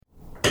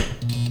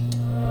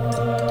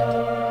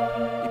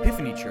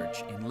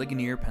Church in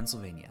Ligonier,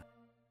 Pennsylvania.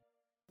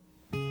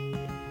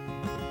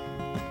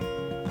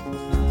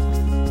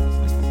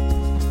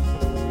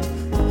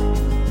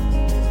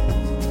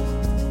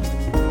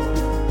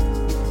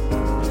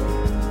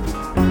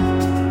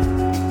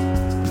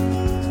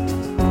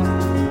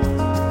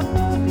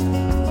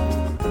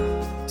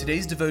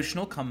 Today's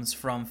devotional comes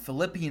from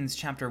Philippians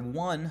chapter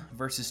 1,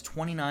 verses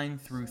 29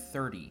 through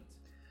 30.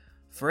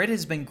 For it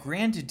has been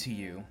granted to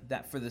you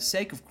that for the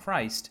sake of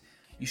Christ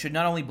you should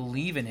not only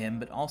believe in him,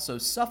 but also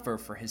suffer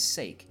for his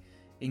sake,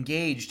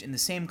 engaged in the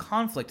same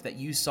conflict that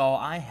you saw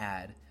I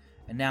had,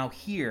 and now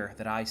hear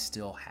that I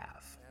still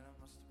have.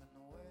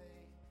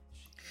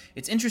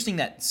 It's interesting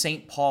that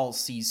St. Paul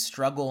sees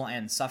struggle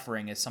and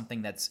suffering as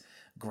something that's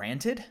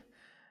granted,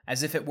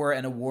 as if it were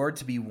an award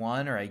to be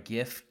won or a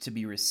gift to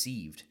be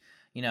received.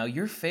 You know,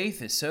 your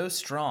faith is so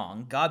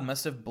strong, God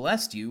must have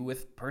blessed you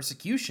with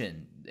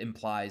persecution,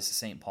 implies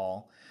St.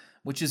 Paul,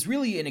 which is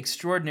really an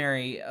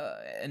extraordinary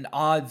and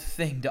odd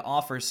thing to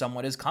offer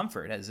someone as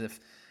comfort, as if,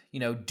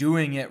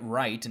 doing it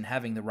right and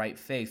having the right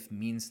faith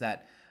means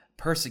that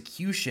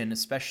persecution,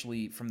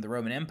 especially from the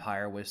Roman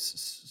Empire,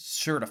 was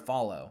sure to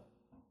follow.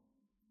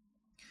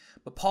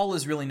 But Paul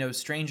is really no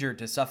stranger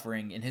to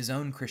suffering in his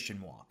own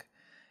Christian walk.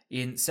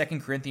 In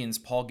 2 Corinthians,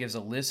 Paul gives a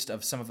list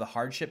of some of the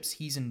hardships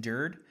he's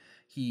endured.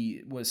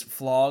 He was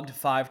flogged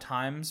 5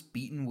 times,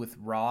 beaten with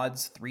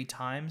rods 3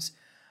 times.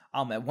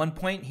 At one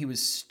point, he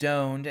was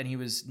stoned and he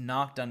was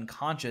knocked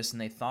unconscious,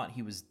 and they thought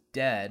he was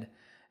dead,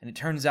 and it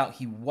turns out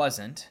he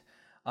wasn't.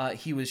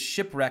 He was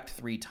shipwrecked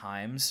 3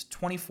 times,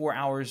 24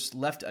 hours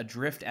left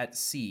adrift at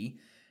sea,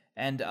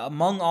 and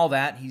among all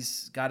that,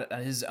 he's got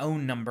his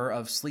own number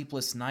of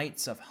sleepless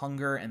nights of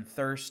hunger and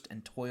thirst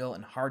and toil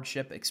and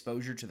hardship,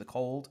 exposure to the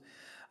cold.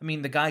 I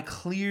mean, the guy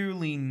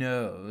clearly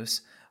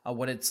knows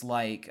what it's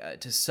like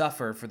to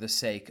suffer for the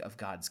sake of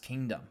God's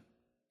kingdom.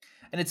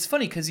 And it's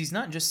funny because he's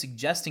not just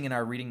suggesting in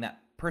our reading that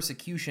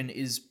persecution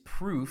is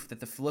proof that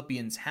the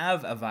Philippians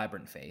have a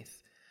vibrant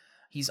faith.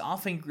 He's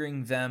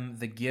offering them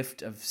the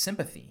gift of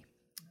sympathy.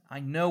 I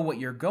know what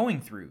you're going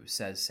through,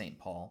 says St.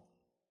 Paul,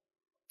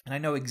 and I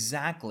know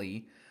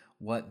exactly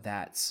what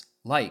that's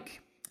like.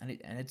 And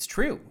it's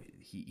true.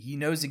 He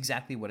knows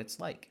exactly what it's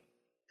like.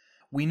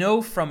 We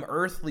know from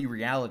earthly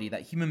reality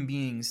that human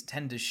beings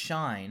tend to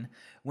shine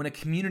when a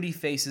community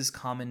faces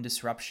common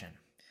disruption.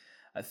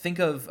 Think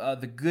of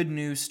the good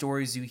news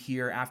stories you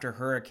hear after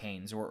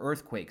hurricanes or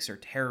earthquakes or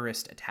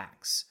terrorist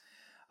attacks.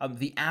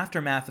 The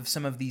aftermath of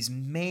some of these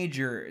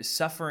major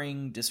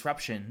suffering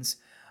disruptions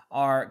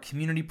are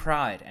community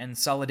pride and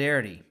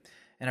solidarity,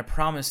 and a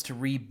promise to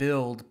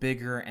rebuild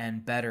bigger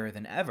and better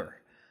than ever.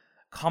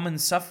 Common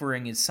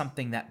suffering is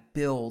something that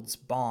builds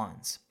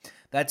bonds.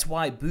 That's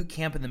why boot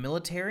camp in the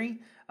military,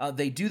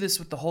 they do this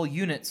with the whole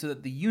unit so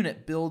that the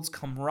unit builds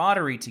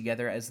camaraderie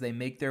together as they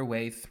make their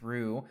way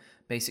through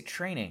basic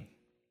training.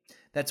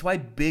 That's why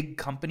big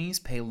companies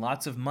pay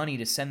lots of money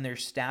to send their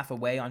staff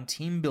away on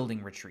team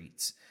building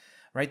retreats,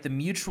 right? The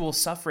mutual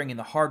suffering and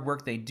the hard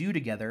work they do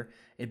together,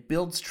 it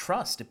builds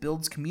trust, it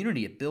builds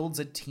community, it builds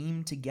a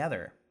team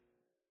together.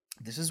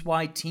 This is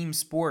why team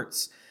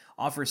sports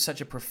offers such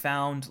a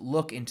profound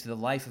look into the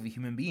life of a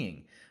human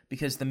being,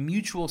 because the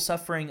mutual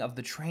suffering of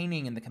the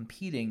training and the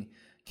competing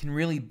can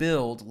really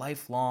build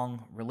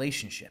lifelong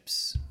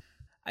relationships.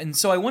 And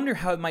so I wonder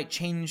how it might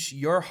change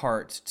your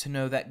heart to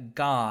know that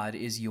God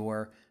is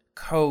your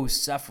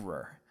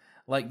co-sufferer,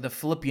 like the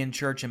Philippian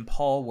church and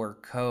Paul were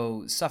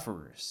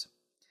co-sufferers.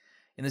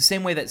 In the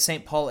same way that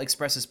St. Paul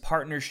expresses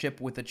partnership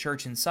with the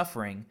church in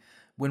suffering,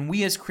 when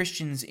we as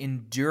Christians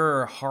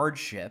endure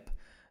hardship,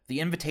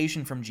 the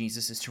invitation from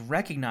Jesus is to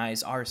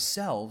recognize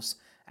ourselves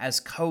as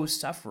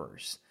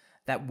co-sufferers,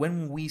 that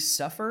when we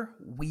suffer,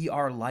 we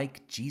are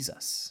like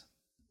Jesus.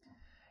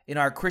 In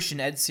our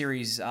Christian Ed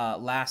series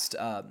last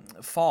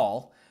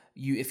fall,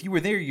 if you were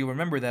there, you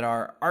remember that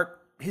our art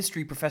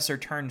history professor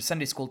turned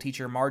Sunday school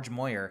teacher, Marge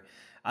Moyer,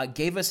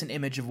 gave us an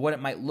image of what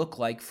it might look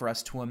like for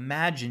us to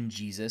imagine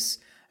Jesus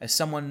as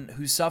someone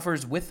who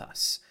suffers with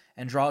us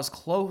and draws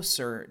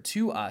closer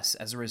to us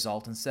as a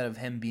result, instead of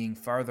him being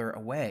farther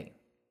away.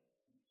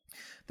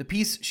 The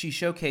piece she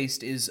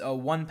showcased is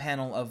one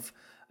panel of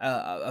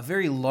a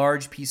very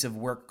large piece of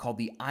work called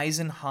the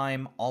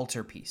Eisenheim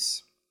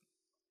Altarpiece.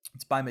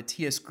 It's by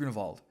Matthias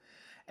Grunewald.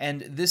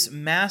 And this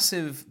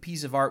massive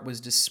piece of art was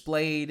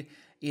displayed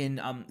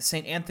in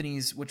St.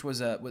 Anthony's, which was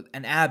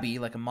an abbey,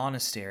 like a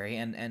monastery,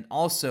 and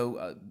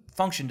also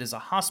functioned as a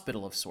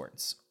hospital of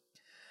sorts.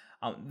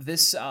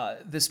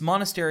 This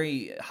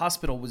monastery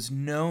hospital was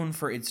known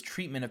for its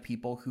treatment of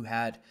people who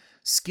had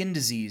skin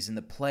disease and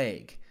the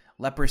plague,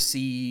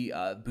 leprosy,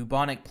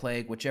 bubonic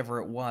plague, whichever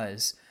it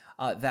was,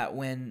 that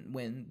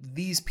when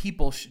these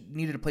people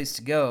needed a place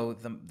to go,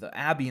 the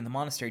abbey and the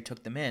monastery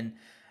took them in,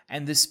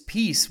 and this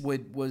piece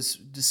was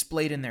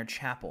displayed in their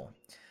chapel.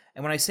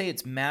 And when I say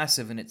it's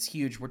massive and it's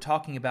huge, we're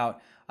talking about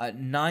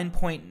 9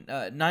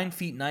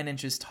 feet 9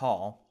 inches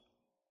tall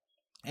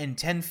and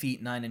 10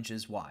 feet 9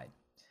 inches wide.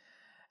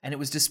 And it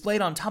was displayed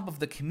on top of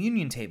the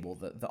communion table,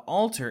 the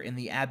altar in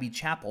the abbey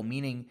chapel,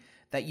 meaning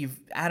that you've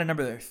add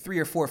another 3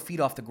 or 4 feet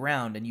off the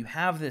ground, and you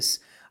have this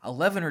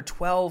 11 or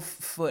 12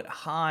 foot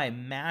high,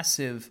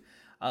 massive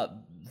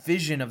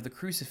vision of the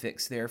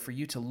crucifix there for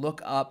you to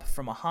look up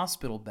from a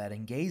hospital bed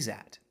and gaze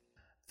at.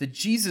 The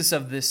Jesus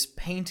of this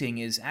painting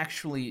is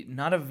actually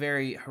not a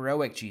very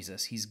heroic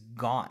Jesus. He's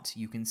gaunt.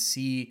 You can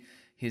see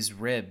his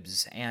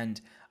ribs, and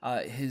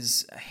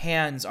his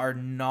hands are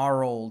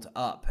gnarled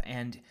up,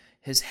 and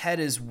his head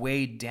is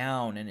weighed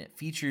down, and it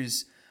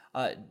features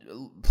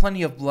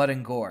plenty of blood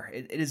and gore.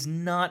 It is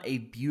not a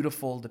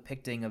beautiful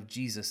depicting of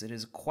Jesus. It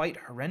is a quite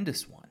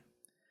horrendous one.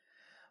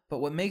 But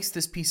what makes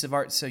this piece of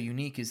art so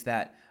unique is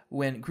that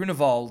when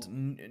Grunewald,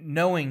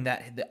 knowing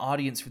that the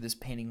audience for this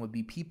painting would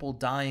be people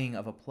dying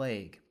of a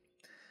plague,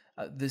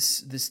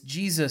 this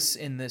Jesus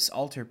in this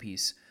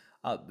altarpiece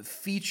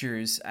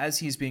features, as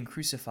he's being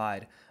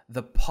crucified,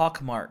 the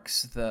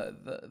pockmarks,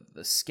 the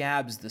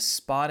scabs, the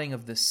spotting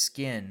of the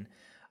skin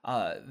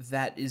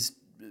that is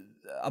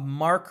a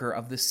marker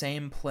of the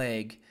same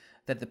plague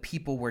that the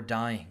people were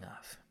dying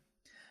of.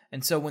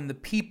 And so when the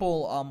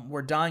people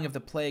were dying of the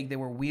plague, they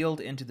were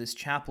wheeled into this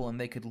chapel, and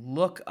they could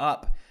look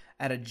up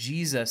at a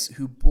Jesus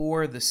who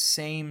bore the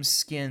same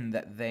skin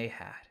that they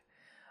had.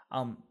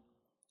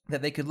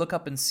 That they could look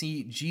up and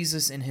see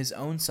Jesus in his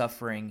own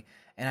suffering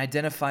and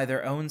identify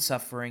their own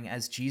suffering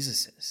as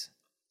Jesus's.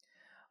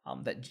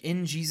 That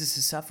in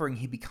Jesus' suffering,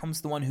 he becomes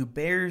the one who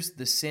bears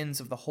the sins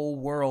of the whole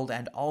world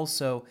and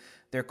also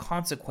their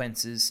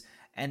consequences,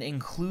 and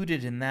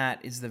included in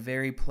that is the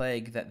very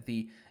plague that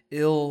the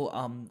ill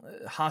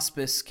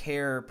hospice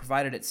care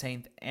provided at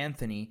St.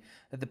 Anthony,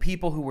 that the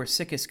people who were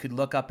sickest could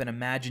look up and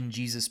imagine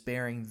Jesus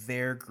bearing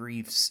their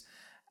griefs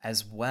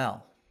as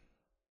well.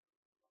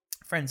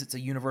 Friends, it's a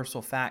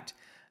universal fact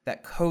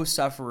that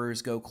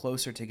co-sufferers go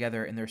closer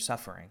together in their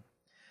suffering.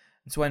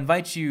 And so I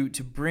invite you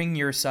to bring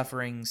your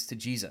sufferings to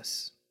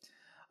Jesus.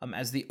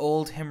 As the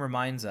old hymn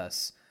reminds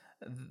us,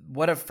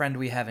 what a friend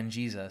we have in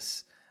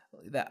Jesus,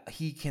 that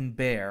he can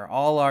bear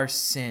all our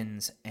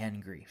sins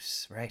and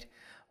griefs, right?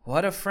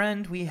 What a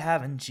friend we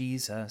have in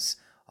Jesus,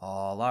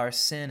 all our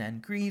sin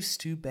and griefs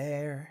to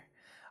bear.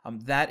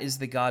 That is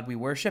the God we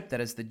worship.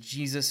 That is the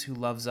Jesus who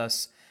loves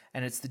us.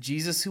 And it's the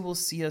Jesus who will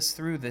see us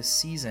through this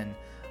season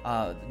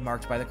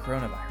marked by the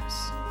coronavirus.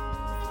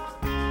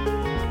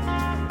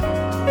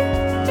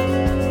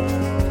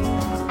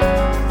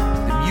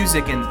 The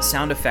music and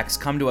sound effects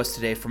come to us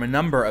today from a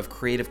number of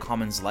Creative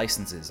Commons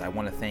licenses. I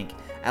want to thank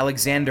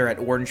Alexander at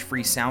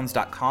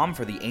orangefreesounds.com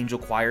for the Angel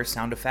Choir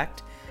sound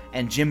effect,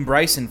 and Jim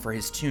Bryson for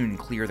his tune,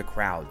 Clear the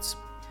Crowds.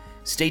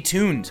 Stay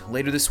tuned.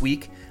 Later this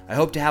week, I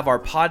hope to have our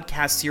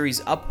podcast series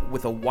up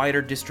with a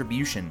wider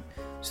distribution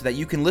so that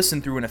you can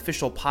listen through an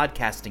official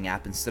podcasting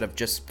app instead of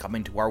just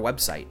coming to our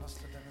website.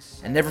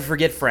 And never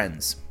forget,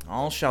 friends,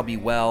 all shall be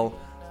well,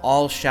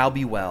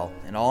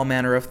 and all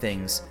manner of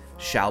things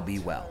shall be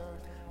well.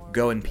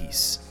 Go in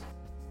peace.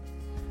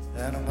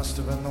 And it must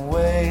have been the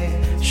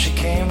way she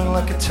came in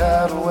like a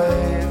tidal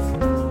wave.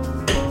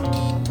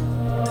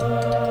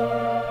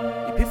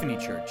 Epiphany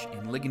Church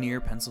in Ligonier,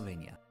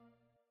 Pennsylvania.